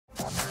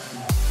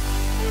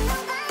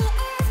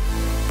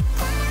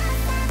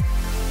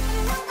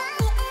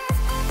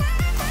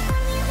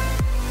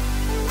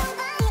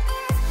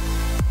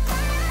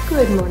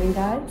Good morning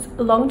guys,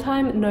 long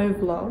time no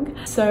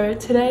vlog. So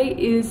today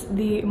is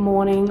the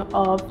morning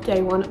of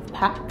day one of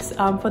PAX.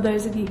 For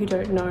those of you who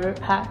don't know,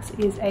 PAX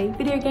is a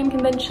video game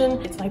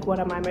convention. It's like one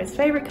of my most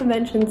favorite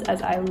conventions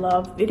as I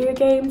love video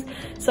games.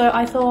 So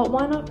I thought,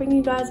 why not bring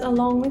you guys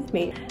along with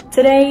me?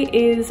 Today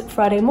is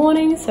Friday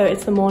morning, so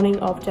it's the morning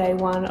of day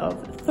one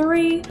of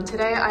 3.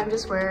 Today I'm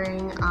just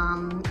wearing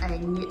a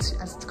knit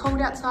as it's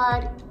cold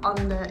outside. On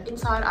the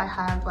inside I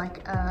have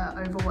like a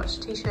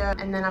Overwatch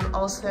t-shirt, and then I'm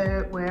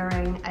also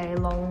wearing a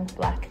long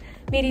black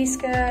midi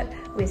skirt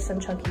with some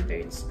chunky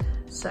boots.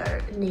 So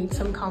need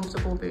some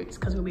comfortable boots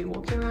because we'll be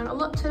walking around a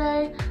lot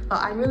today,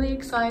 but I'm really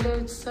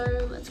excited, so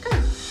let's go.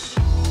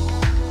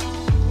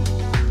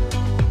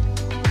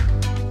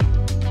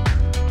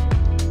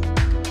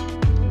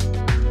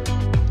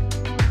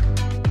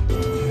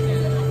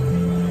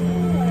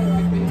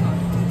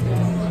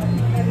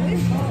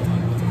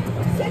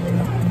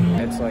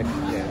 It's like,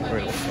 yeah, where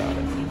it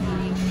started.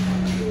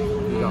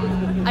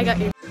 I got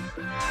you.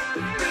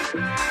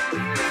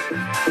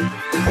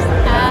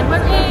 And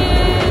we're in!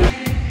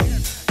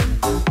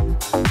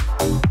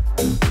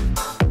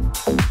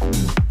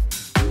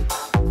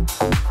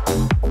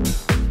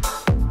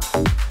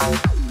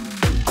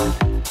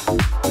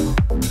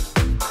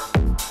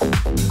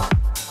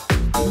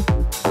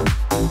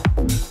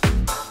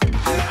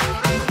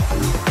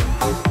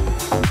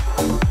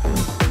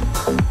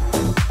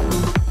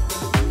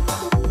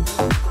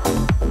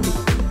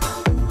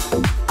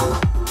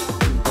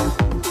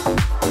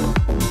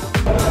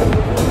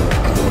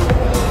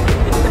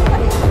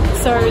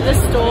 So the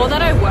store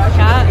that I work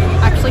at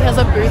actually has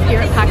a booth here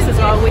at PAX as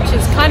well, which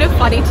is kind of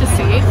funny to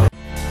see.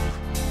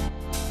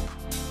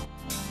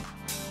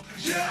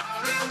 He's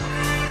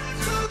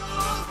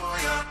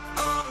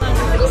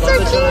so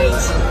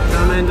cute!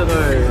 Come into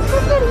those.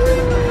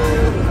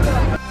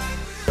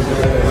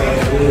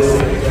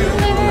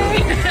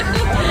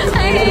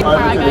 Hey!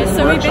 Alright guys,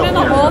 so we've been in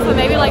the hall for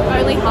maybe like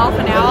only half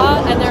an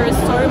hour and there is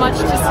so much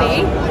to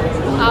see.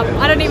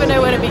 I don't even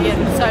know where to begin,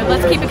 so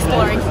let's keep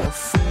exploring.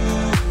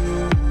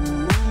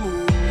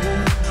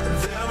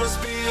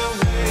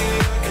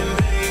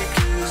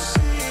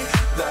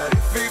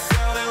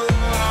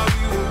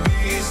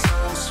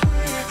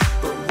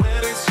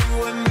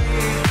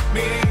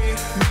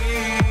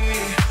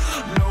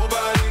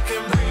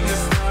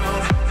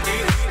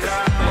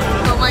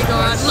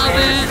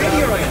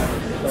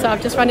 So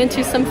I've just run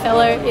into some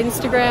fellow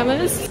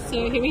Instagrammers.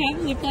 So here we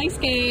have Live Likes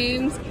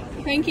Games,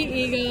 Cranky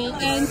Eagle,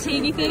 and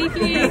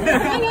Tiggy33.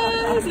 Hi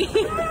guys!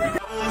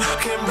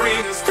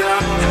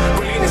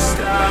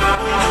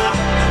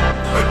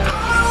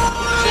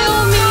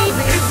 Kill me!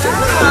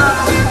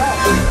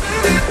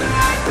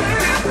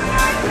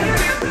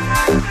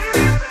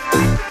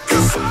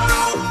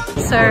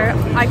 So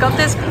I got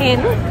this pin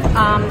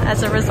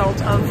as a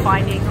result of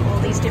finding all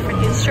these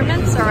different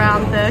instruments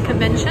around the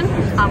convention.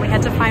 We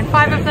had to find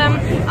 5 of them,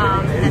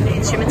 and the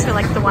instruments were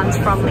like the ones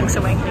from Link's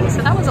Awakening,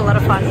 so that was a lot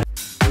of fun.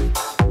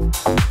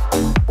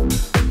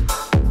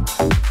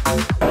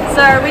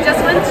 So we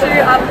just went to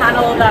a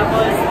panel that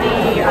was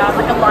the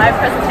like a live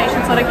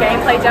presentation sort of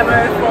gameplay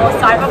demo for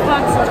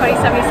Cyberpunk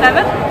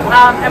 2077,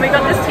 and we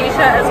got this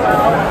t-shirt as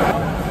well.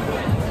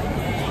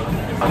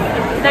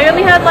 They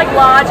only had like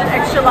large and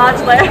extra large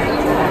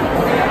left.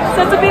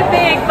 So it's a bit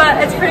big,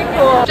 but it's pretty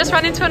cool. Just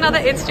run into another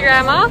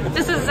Instagrammer.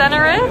 This is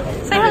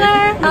Zenareth. Say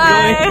hello.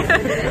 Hi.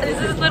 This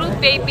is little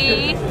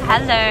baby.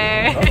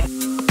 Hello.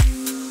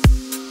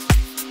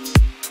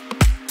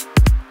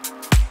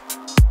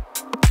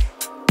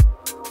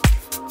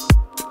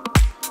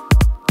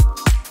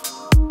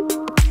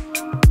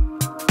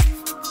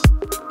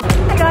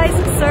 Hey guys,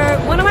 so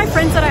one of my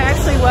friends that I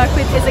actually work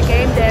with is a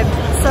game dev.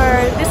 So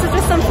this is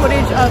just some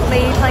footage of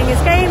me playing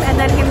this game and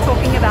then him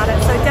talking about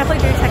it. So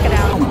definitely do check it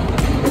out.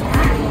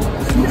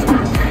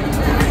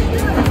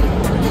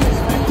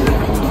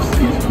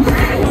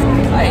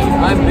 Hey,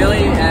 I'm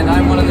Billy and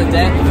I'm one of the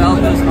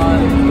developers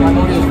on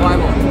Primordial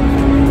Survival.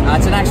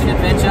 It's an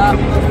action-adventure,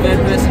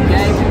 third-person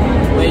game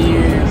where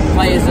you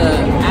play as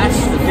Ash,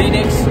 the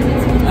Phoenix,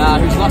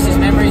 who's lost his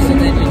memories,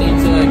 and then you need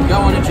to go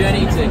on a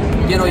journey to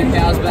get all your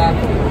powers back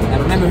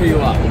and remember who you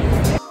are.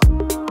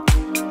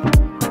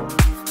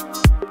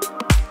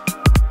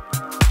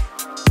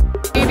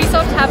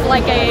 Ubisoft have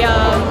like a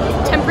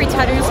temporary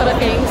tattoo sort of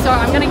thing, so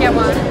I'm gonna get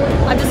one.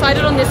 I've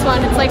decided on this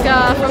one. It's like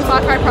from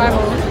Far Cry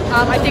Primal.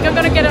 I think I'm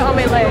gonna get it on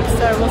my legs,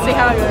 so we'll see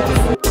how it goes.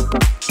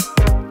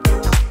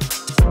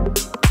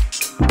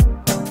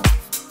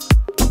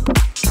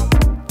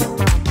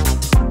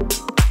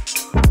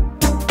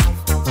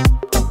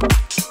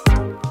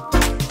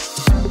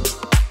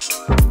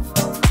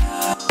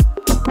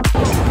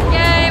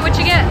 Yay, what'd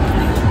you get?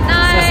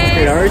 Nice! Assassin's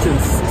Creed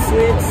Origins.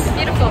 Sweet.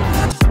 Beautiful.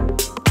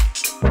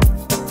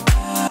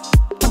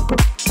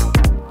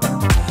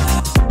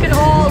 Look at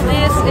all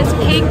this, it's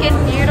pink and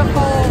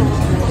beautiful.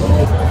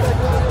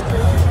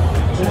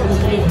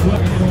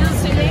 Does it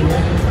suit me?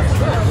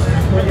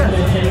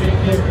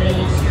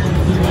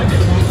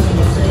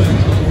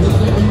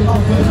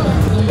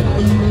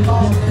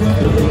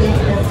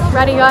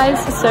 Alrighty guys,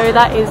 so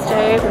that is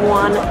day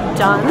 1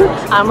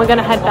 done. We're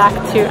gonna head back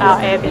to our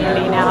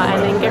Airbnb now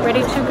and then get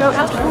ready to go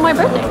out for my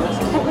birthday.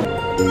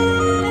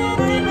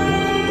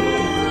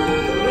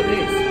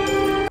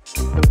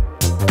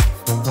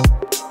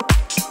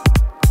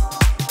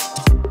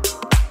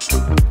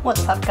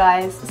 What's up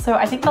guys? So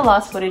I think the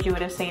last footage you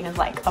would have seen is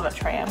like of a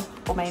tram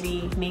or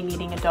maybe me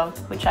meeting a dog,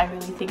 which I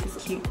really think is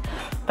cute.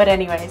 But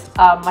anyways,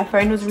 my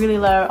phone was really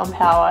low on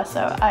power,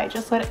 so I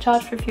just let it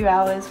charge for a few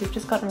hours. We've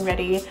just gotten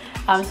ready.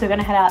 So we're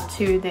gonna head out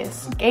to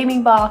this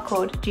gaming bar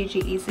called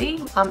GG Easy.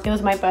 It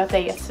was my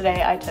birthday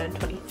yesterday, I turned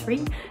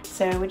 23.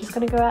 So we're just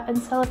gonna go out and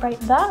celebrate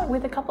that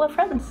with a couple of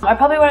friends. I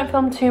probably won't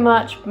film too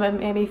much,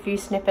 maybe a few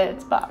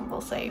snippets, but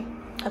we'll see.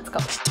 Let's go.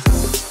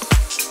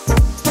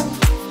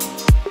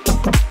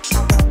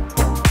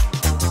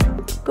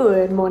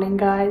 Good morning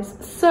guys.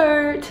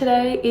 So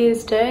today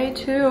is day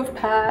 2 of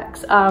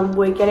PAX.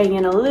 We're getting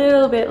in a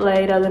little bit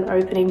later than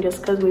opening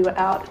just because we were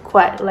out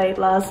quite late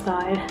last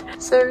night.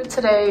 So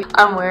today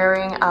I'm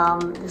wearing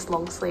this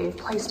long sleeve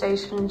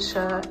PlayStation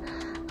shirt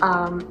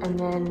and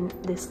then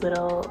this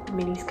little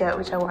mini skirt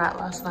which I wore out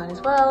last night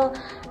as well,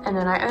 and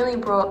then I only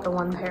brought the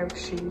 1 pair of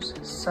shoes,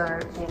 so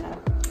you know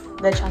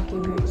the chunky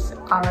boots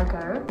are a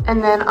go.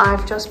 And then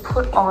I've just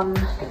put on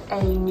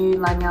a new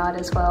lanyard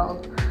as well,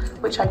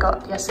 which I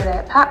got yesterday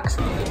at PAX.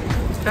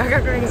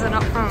 Burger rings are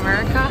not from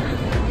America?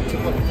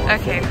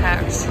 Okay,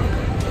 PAX.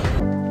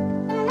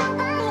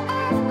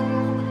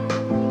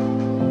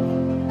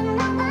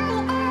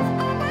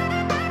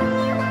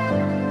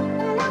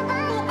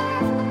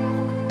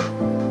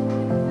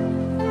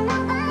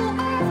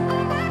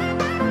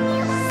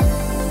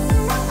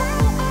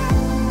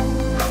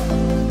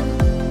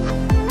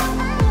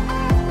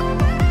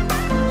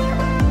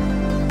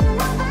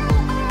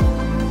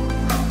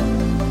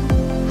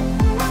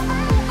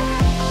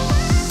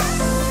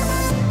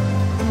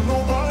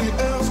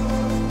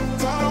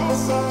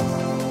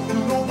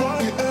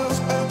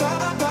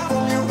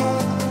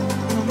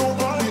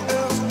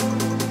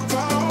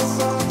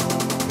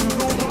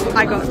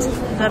 I got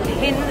the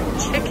pin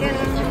chicken.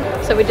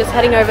 So we're just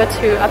heading over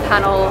to a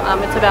panel.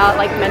 It's about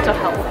like mental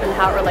health and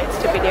how it relates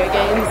to video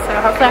games. So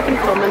hopefully I can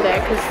film them there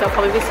because there'll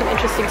probably be some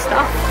interesting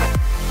stuff.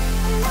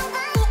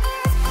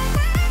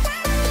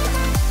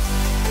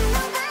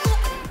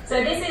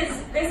 So this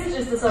is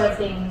just the sort of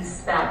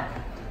things that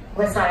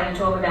we're starting to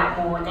talk about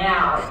more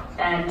now,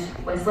 and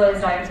we're slowly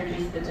starting to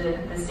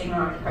introduce the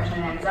stigma of depression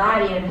and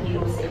anxiety, and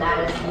people see that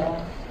as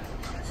more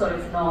sort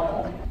of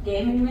normal.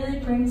 Gaming really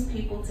brings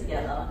people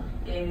together.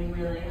 Gaming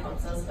really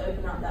helps us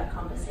open up that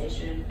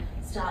conversation,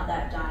 start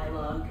that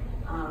dialogue,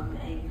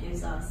 and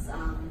gives us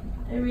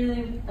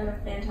a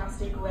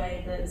fantastic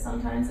way that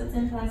sometimes it's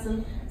in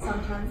person,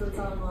 sometimes it's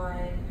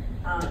online.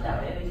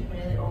 That way we can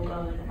really all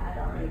go and at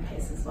our own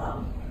pace as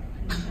well.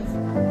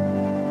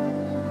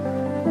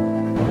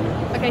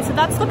 Okay, so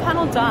that's the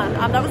panel done.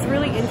 That was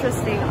really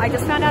interesting. I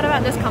just found out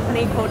about this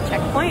company called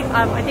Checkpoint.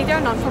 I think they're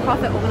a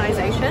non-for-profit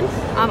organization.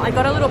 I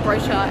got a little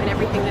brochure and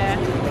everything there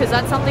because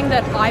that's something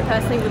that I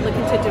personally would look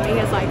into doing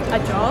as like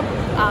a job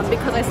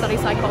because I study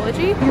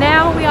psychology.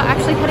 Now we are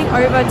actually heading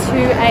over to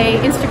a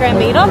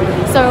Instagram meetup.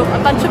 So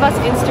a bunch of us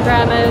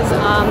Instagrammers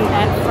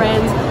and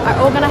friends are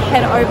all gonna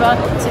head over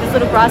to this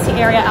little grassy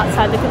area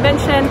outside the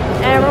convention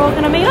and we're all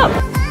gonna meet up.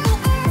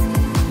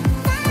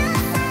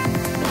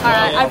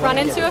 Alright, I've run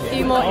into a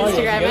few more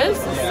Instagrammers,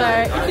 so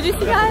introduce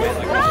you guys.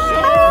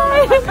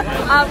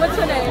 Hi! What's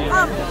your name?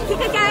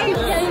 Kika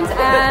Games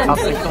and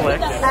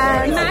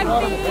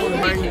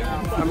Magby.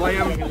 I'm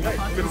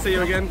Liam. Good to see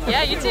you again.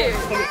 Yeah, you too.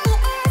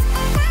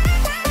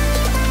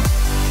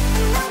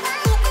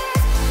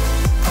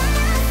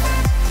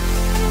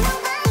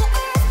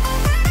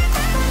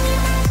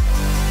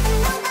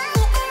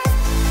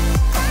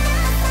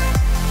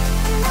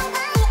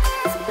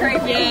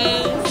 Great.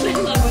 Yes.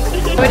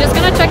 We're just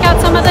gonna check out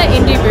some of the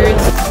indie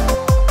booths.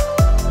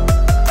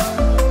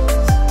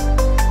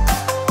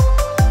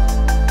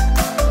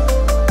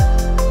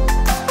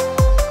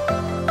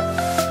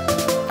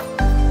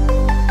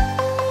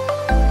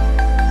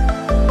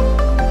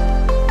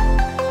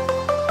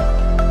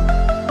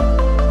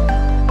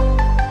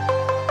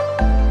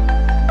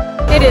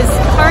 It is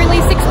currently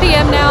 6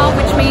 PM now,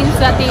 which means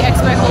that the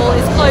expo hall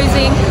is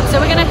closing. So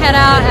we're gonna head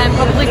out and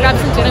probably grab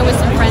some dinner with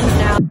some friends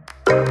now.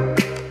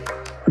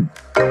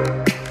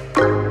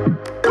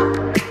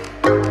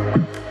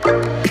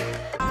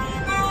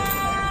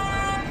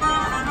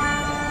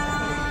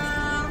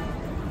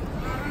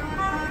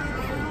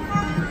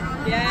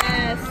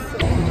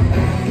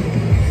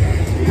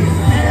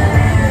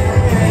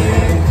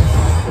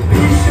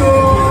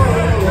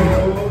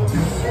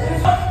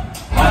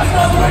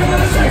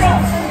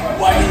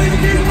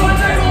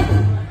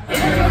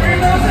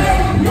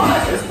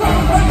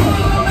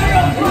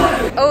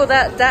 Oh,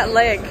 that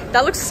leg.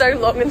 That looks so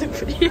long in the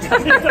video.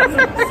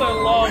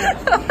 So long.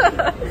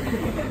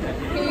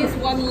 He is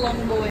one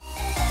long boy.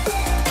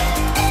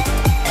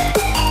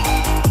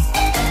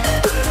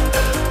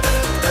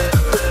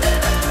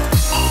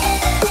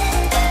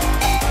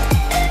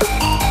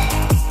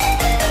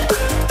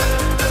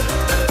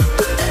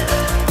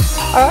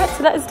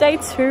 day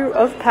 2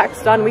 of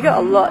PAX done. We got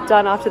a lot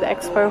done after the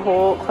expo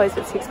hall closed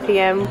at 6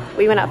 p.m.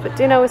 We went out for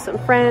dinner with some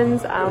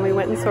friends. We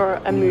went and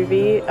saw a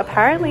movie.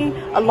 Apparently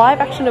a live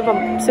action of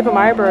Super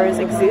Mario Bros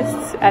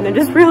exists and it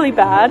is really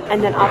bad.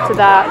 And then after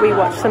that we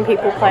watched some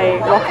people play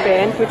Rock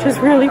Band, which was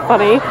really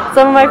funny.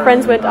 Some of my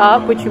friends went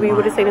up, which we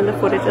would have seen in the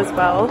footage as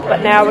well.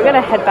 But now we're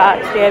gonna head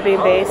back to the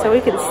Airbnb so we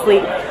can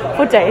sleep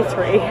for day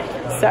 3.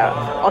 So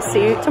I'll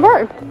see you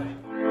tomorrow.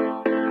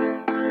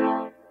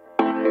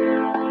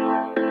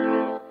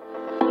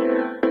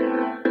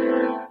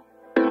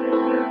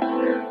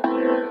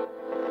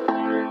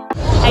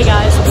 Hey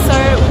guys, so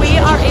we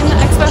are in the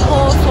expo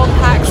hall for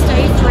PAX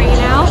day 3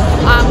 now.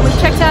 We've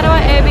checked out our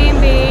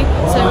Airbnb,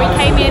 so we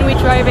came in, we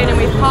drove in and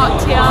we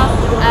parked here,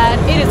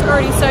 and it is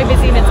already so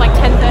busy and it's like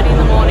 10:30 in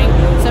the morning,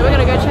 so we're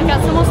gonna go check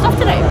out some more stuff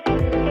today.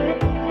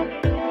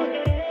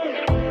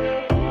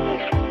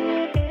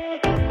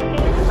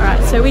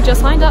 Alright, so we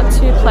just lined up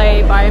to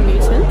play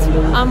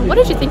Biomutant. What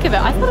did you think of it?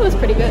 I thought it was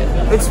pretty good.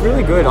 It's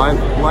really good. I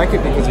like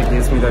it because it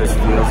gives me those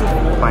feels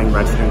of playing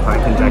Ratchet and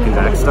Clank and Jak and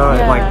Daxter.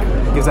 Yeah. It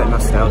like gives that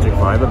nostalgic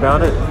vibe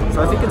about it.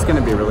 So I think it's going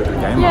to be a really good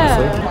game,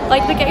 honestly.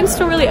 Like the game's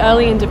still really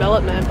early in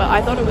development, but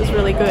I thought it was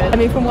really good. I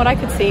mean, from what I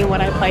could see and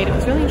what I played, it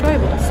was really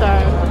enjoyable. So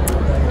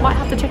might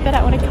have to check that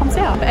out when it comes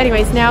out. But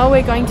anyways, now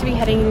we're going to be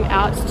heading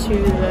out to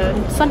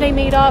the Sunday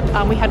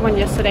meetup. We had one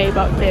yesterday,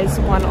 but there's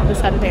one on the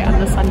Saturday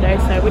and the Sunday,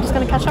 so we're just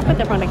going to catch up with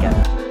everyone again.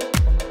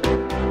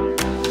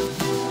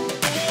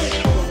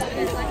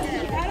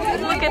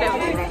 Look at him.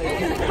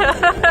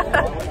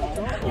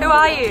 Who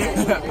are you?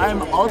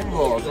 I'm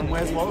Oddlaws, and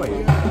where's Wally?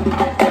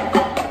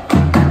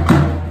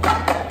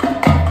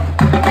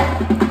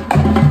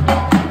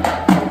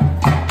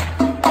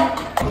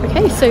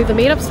 Okay, so the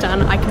meetup's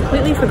done. I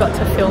completely forgot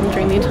to film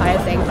during the entire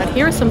thing, but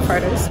here are some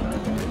photos.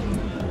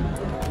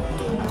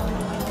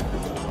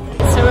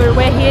 So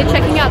we're here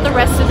checking out the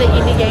rest of the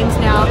indie games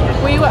now.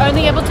 We were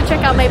only able to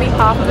check out maybe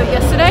half of it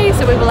yesterday,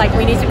 so we were like,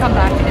 we need to come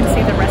back and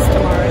see the rest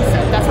tomorrow.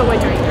 So that's what we're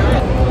doing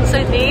now.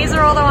 So these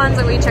are all the ones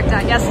that we checked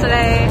out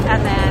yesterday,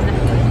 and then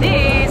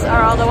these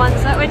are all the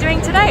ones that we're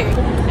doing today.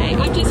 Hey,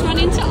 we've just run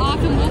into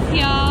Arkham Wolf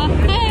here.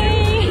 Hey!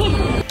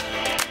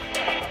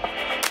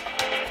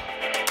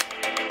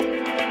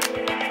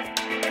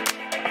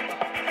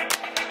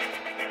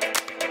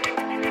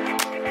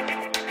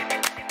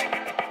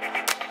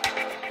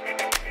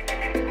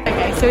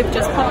 Okay, so we've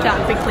just popped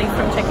out quickly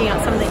from checking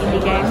out some of the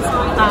indie games.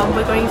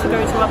 We're going to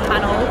go to a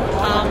panel.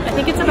 I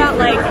think it's about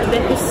like the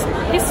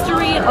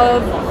history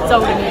of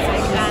Zelda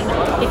music,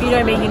 and if you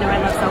know me, you know I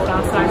love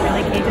Zelda, so I'm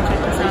really keen to check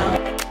this out.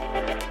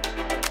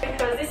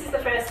 Because this is the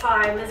first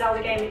time the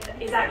Zelda game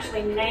is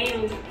actually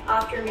named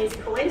after a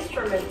musical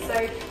instrument,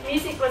 so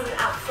music was an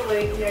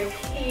absolute,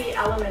 key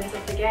element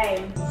of the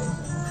game.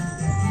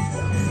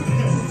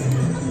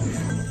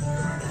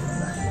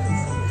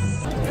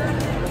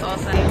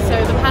 Awesome.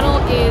 So the panel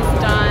is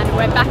done.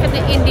 We're back at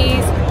the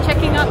indies,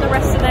 checking out the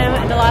rest of them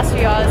in the last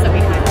few hours that we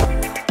had.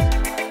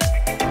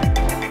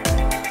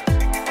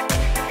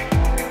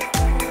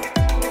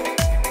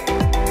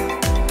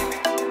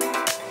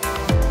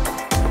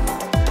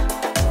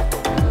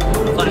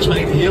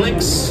 Flashbang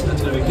Helix,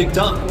 that's going to be picked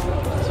up.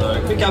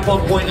 So pick up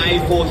on point A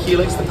for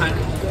Helix, the pack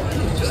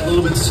just a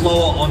little bit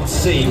slower on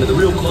C, but the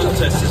real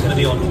contest is going to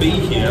be on B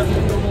here.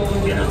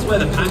 Yeah, that's where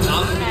the packs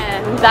are.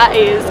 And that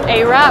is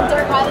a wrap.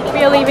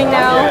 We are leaving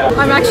now.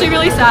 I'm actually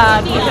really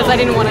sad because I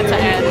didn't want it to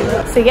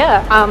end. So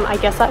yeah, I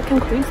guess that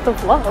concludes the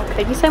vlog.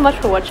 Thank you so much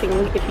for watching.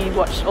 If you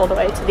watched all the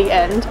way to the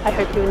end, I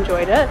hope you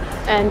enjoyed it.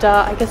 And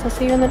I guess I'll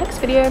see you in the next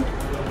video.